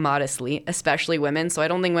 especially women. So I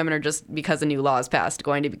don't think women are, just because a new law is passed,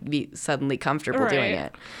 going to be suddenly comfortable doing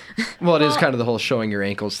it. Well, it is kind of the whole showing your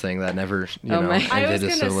ankles thing that never, I was ended a going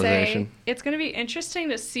to civilization. say, it's going to be interesting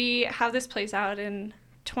to see how this plays out in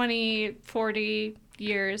 20, 40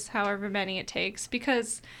 years, however many it takes,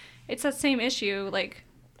 because it's that same issue.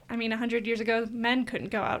 100 years ago, men couldn't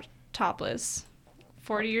go out topless.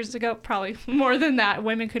 40 years ago, probably more than that,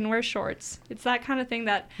 women couldn't wear shorts. It's that kind of thing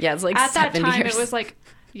that... Yeah, it's like at 70 that time, years. it was at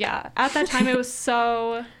that time, it was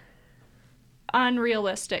so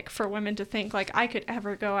unrealistic for women to think, I could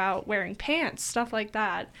ever go out wearing pants, stuff like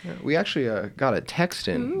that. Yeah, we actually got a text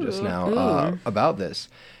in just now about this.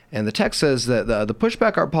 And the text says that the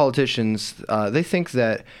pushback are politicians, they think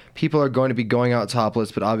that people are going to be going out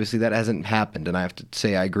topless, but obviously that hasn't happened. And I have to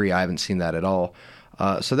say I agree. I haven't seen that at all.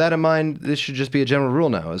 So that in mind, this should just be a general rule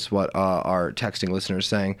now, is what our texting listener is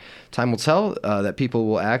saying. Time will tell that people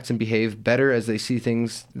will act and behave better as they see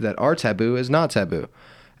things that are taboo as not taboo.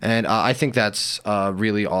 And I think that's a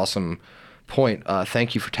really awesome point.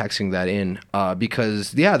 Thank you for texting that in,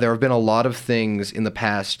 because, there have been a lot of things in the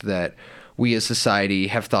past that we as society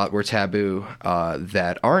have thought were taboo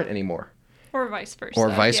that aren't anymore. Or vice versa. Or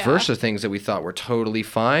vice versa, things that we thought were totally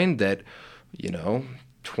fine that,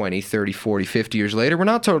 20, 30, 40, 50 years later, we're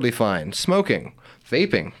not totally fine. Smoking,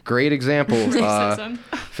 vaping, great example. Racism.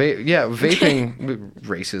 Vaping,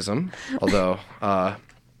 racism, although I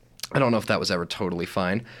don't know if that was ever totally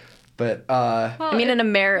fine. But, in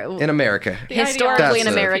America. In America. Historically in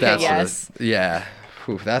America, yes.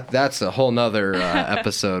 That's a whole nother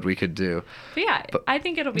episode we could do. But I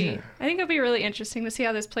think it'll be really interesting to see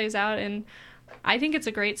how this plays out, and I think it's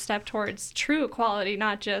a great step towards true equality,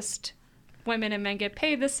 not just women and men get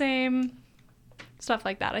paid the same, stuff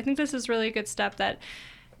like that. I think this is really a good step, that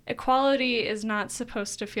equality is not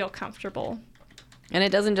supposed to feel comfortable. And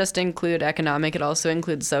it doesn't just include economic, it also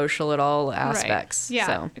includes social at all aspects. Right. Yeah,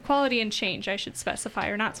 so. Equality and change, I should specify,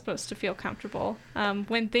 are not supposed to feel comfortable.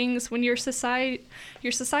 When your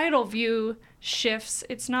societal view shifts,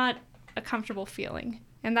 it's not a comfortable feeling.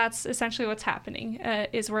 And that's essentially what's happening,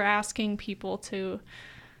 is we're asking people to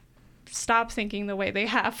stop thinking the way they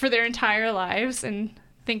have for their entire lives and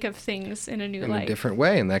think of things in a new light. In a different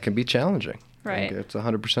way, and that can be challenging. Right. I think it's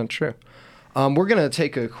 100% true. We're going to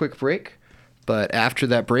take a quick break, but after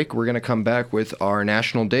that break, we're going to come back with our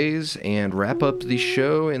national days and wrap up the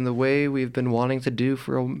show in the way we've been wanting to do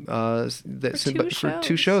for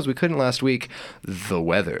 2 shows. We couldn't last week. The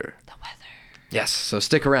weather. Yes, so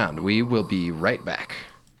stick around. We will be right back.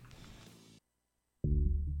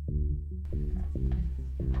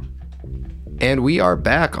 And we are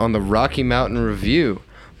back on the Rocky Mountain Review.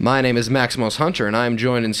 My name is Maximus Hunter, and I am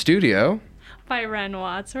joined in studio by Ren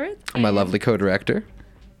Wadsworth. My lovely co-director.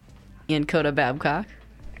 And Coda Babcock.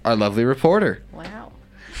 Our lovely reporter. Wow.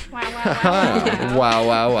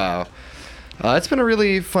 Wow. It's been a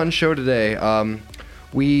really fun show today.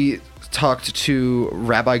 We talked to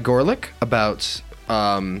Rabbi Gorlick about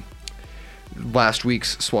last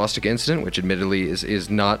week's swastika incident, which admittedly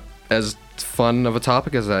is not as fun of a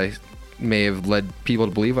topic as I may have led people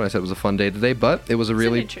to believe when I said it was a fun day today, but it was a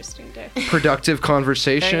really interesting day. Productive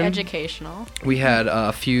conversation. Very educational. We had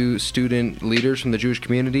a few student leaders from the Jewish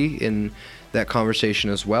community in that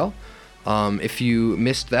conversation as well. If you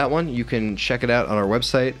missed that one, you can check it out on our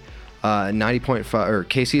website, 90.5 or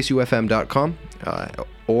kcsufm.com,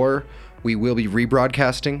 or we will be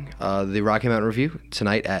rebroadcasting the Rocky Mountain Review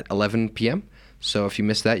tonight at 11 p.m. So if you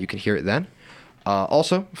missed that, you can hear it then.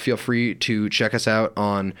 Also, feel free to check us out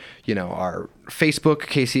on, our Facebook,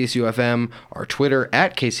 KCSUFM, our Twitter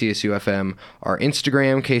at KCSUFM, our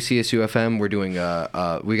Instagram, KCSUFM. We're doing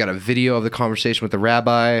we got a video of the conversation with the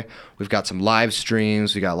rabbi. We've got some live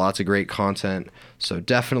streams. We got lots of great content. So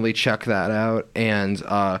definitely check that out. And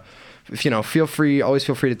always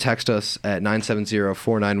feel free to text us at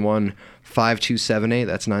 970-491-5278.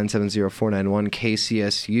 That's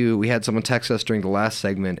 970-491-KCSU. We had someone text us during the last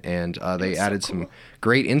segment, and they added some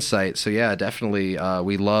great insight. So yeah, definitely,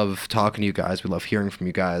 we love talking to you guys. We love hearing from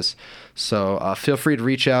you guys. So feel free to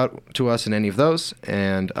reach out to us in any of those.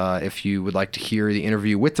 And if you would like to hear the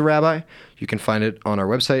interview with the rabbi, you can find it on our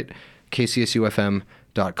website,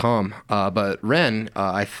 kcsufm.com. But Ren,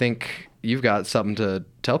 I think you've got something to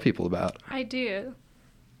tell people about. I do.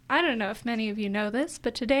 I don't know if many of you know this,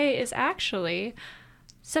 but today is actually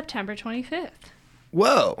September 25th.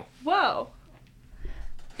 Whoa. Whoa.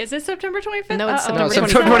 Is it September 25th? No, it's No, September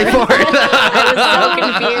September 24th. I was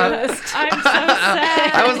so confused. I'm so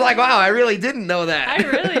sad. I was like, wow, I really didn't know that. I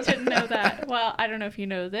really didn't know that. Well, I don't know if you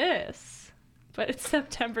know this, but it's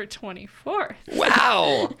September 24th.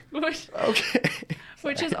 Wow. which, Okay.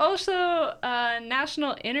 which is also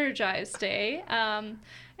National Energize Day.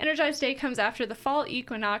 Energize Day comes after the fall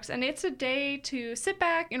equinox, and it's a day to sit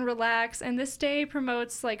back and relax. And this day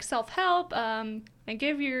promotes like self-help and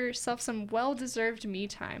give yourself some well-deserved me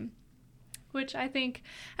time, which I think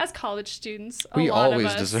as college students, a lot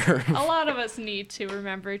of us need to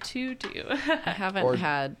remember to do. I haven't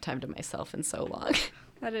had time to myself in so long.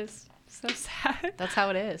 That is so sad. That's how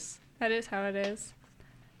it is. That is how it is.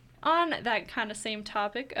 On that kind of same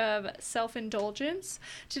topic of self-indulgence,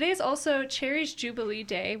 today is also Cherry's Jubilee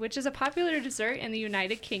Day, which is a popular dessert in the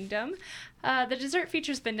United Kingdom. The dessert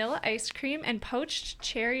features vanilla ice cream and poached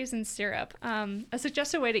cherries and syrup. A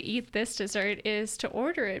suggested way to eat this dessert is to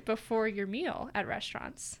order it before your meal at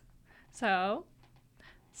restaurants. So,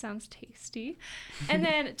 sounds tasty. And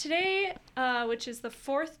then today, which is the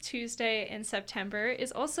 4th Tuesday in September,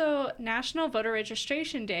 is also National Voter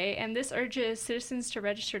Registration Day, and this urges citizens to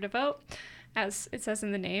register to vote, as it says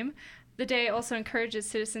in the name. The day also encourages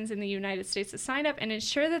citizens in the United States to sign up and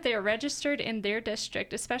ensure that they are registered in their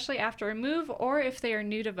district, especially after a move or if they are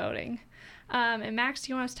new to voting. And Max,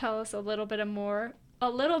 do you want to tell us a little bit more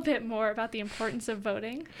about the importance of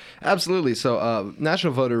voting? Absolutely. So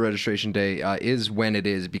National Voter Registration Day is when it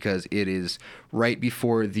is because it is right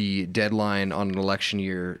before the deadline on an election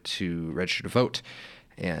year to register to vote.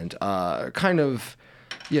 And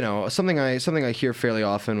something I hear fairly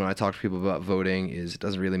often when I talk to people about voting is it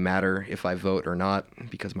doesn't really matter if I vote or not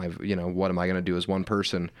because what am I going to do as one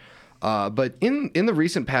person? But in the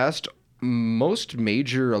recent past, most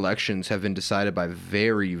major elections have been decided by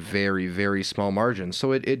very, very, very small margins.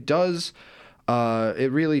 So it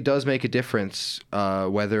really does make a difference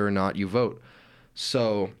whether or not you vote.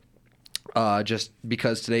 So just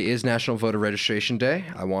because today is National Voter Registration Day,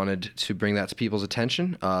 I wanted to bring that to people's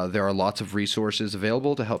attention. There are lots of resources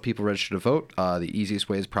available to help people register to vote. The easiest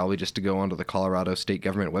way is probably just to go onto the Colorado State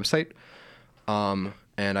Government website.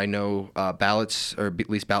 And I know ballots, or at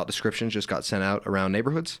least ballot descriptions, just got sent out around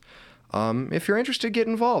neighborhoods. If you're interested, get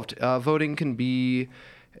involved. Voting can be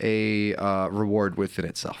a reward within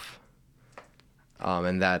itself.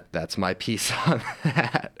 And that's my piece on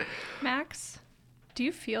that. Max, do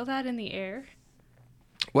you feel that in the air?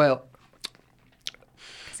 Well,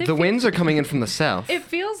 the winds are coming in from the south. It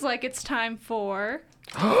feels like it's time for...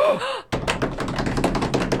 The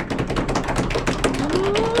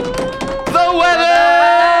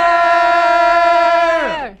weather!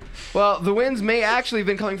 Well, the winds may actually have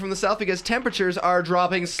been coming from the south because temperatures are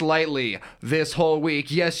dropping slightly this whole week.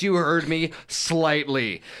 Yes, you heard me,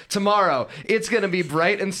 slightly. Tomorrow, it's going to be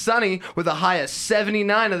bright and sunny with a high of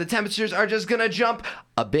 79, and the temperatures are just going to jump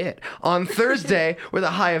a bit. On Thursday, with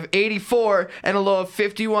a high of 84 and a low of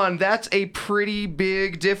 51. That's a pretty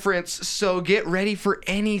big difference, so get ready for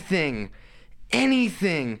anything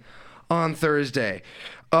on Thursday.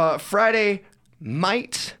 Friday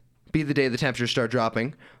might be the day the temperatures start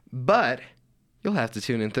dropping, but you'll have to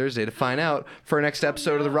tune in Thursday to find out for our next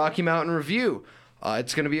episode of the Rocky Mountain Review.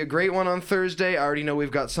 It's going to be a great one on Thursday. I already know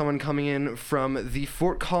we've got someone coming in from the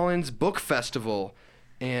Fort Collins Book Festival,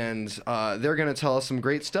 and they're going to tell us some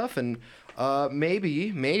great stuff, and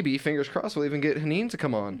maybe, fingers crossed, we'll even get Haneen to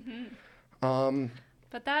come on. Mm-hmm.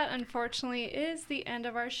 But that, unfortunately, is the end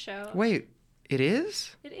of our show. Wait, it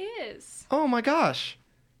is? It is. Oh my gosh.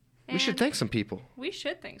 And we should thank some people. We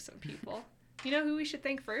should thank some people. You know who we should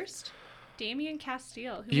thank first? Damien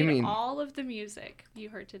Castile, who You made mean- all of the music you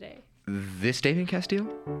heard today. This Damien Castile?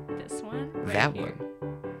 This one. Right That here. one.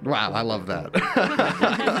 Wow, I love that.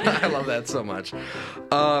 I love that so much.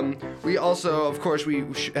 We also, of course,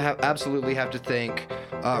 absolutely have to thank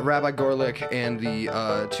Rabbi Gorlick and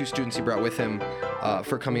the 2 students he brought with him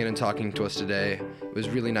for coming in and talking to us today. It was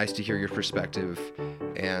really nice to hear your perspective.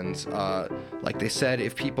 And like they said,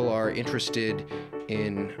 if people are interested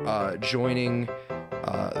in joining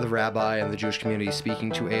the rabbi and the Jewish community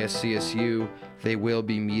speaking to ASCSU. They will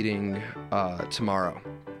be meeting tomorrow.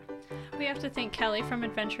 We have to thank Kelly from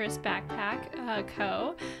Adventurous Backpack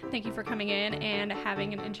Co. Thank you for coming in and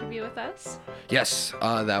having an interview with us. Yes,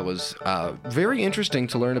 that was very interesting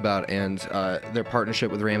to learn about, and their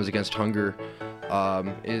partnership with Rams Against Hunger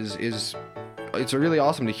is it's really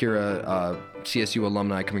awesome to hear a CSU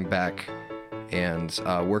alumni coming back and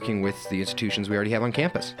working with the institutions we already have on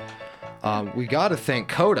campus. We got to thank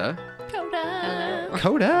Coda.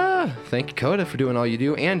 Coda! Thank you, Coda, for doing all you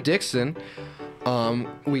do, and Dixon.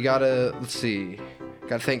 We gotta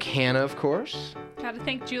thank Hannah, of course. Gotta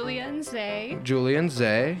thank Julia and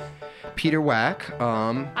Zay. Peter Wack.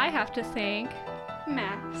 I have to thank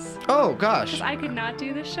Max. Oh, gosh. Because I could not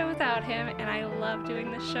do this show without him, and I love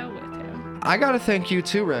doing this show with him. I gotta thank you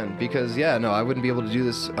too, Ren, because I wouldn't be able to do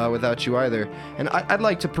this without you either. And I'd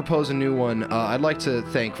like to propose a new one. I'd like to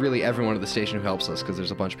thank really everyone at the station who helps us, because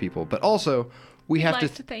there's a bunch of people. But also, we have to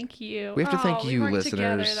thank you. We have to thank you, we weren't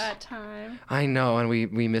listeners. Together that time. I know, and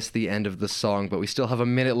we missed the end of the song, but we still have a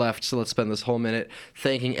minute left, so let's spend this whole minute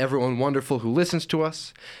thanking everyone wonderful who listens to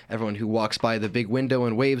us, everyone who walks by the big window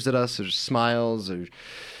and waves at us, or smiles, or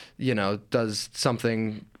does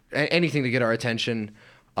something, anything to get our attention.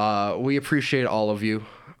 We appreciate all of you.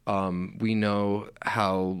 We know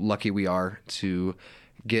how lucky we are to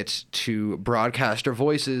get to broadcast our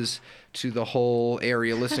voices to the whole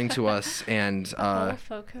area listening to us, and the whole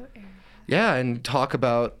FOCO area. Yeah, and talk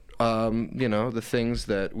about the things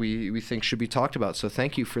that we think should be talked about. So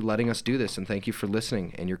thank you for letting us do this, and thank you for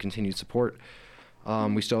listening and your continued support.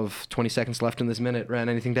 We still have 20 seconds left in this minute. Ren,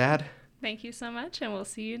 anything to add? Thank you so much, and we'll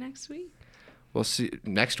see you next week. We'll see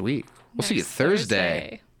next week. We'll see you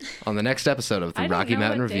Thursday on the next episode of the Rocky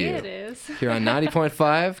Mountain Review. Day it is. Here on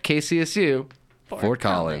 90.5 KCSU, Fort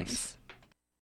Collins.